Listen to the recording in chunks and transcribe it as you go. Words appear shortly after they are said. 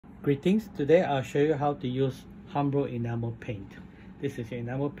Greetings, today I'll show you how to use Humbrol enamel paint. This is your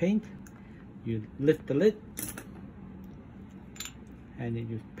enamel paint. You lift the lid and then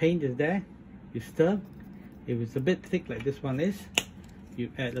your paint is there. You stir. If it's a bit thick like this one is,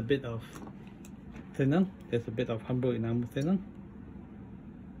 you add a bit of thinner. There's a bit of Humbrol enamel thinner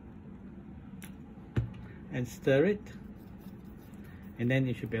and stir it, and then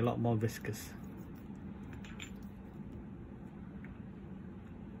it should be a lot more viscous.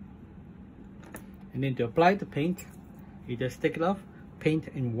 And then to apply the paint, you just take it off, paint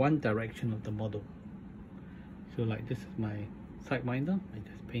in one direction of the model. So like this is my sidewinder, I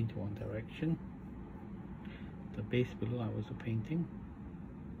just paint one direction. The base below I was painting.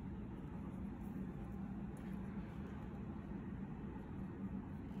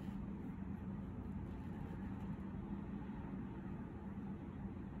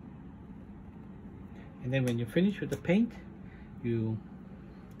 And then when you finish with the paint, you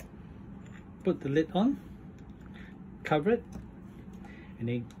put the lid on, cover it, and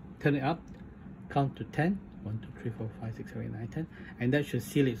then turn it up, count to 10. 1, 2, 3, 4, 5, 6, 7, 8, 9, 10. And that should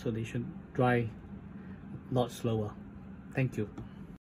seal it so they should dry a lot slower. Thank you.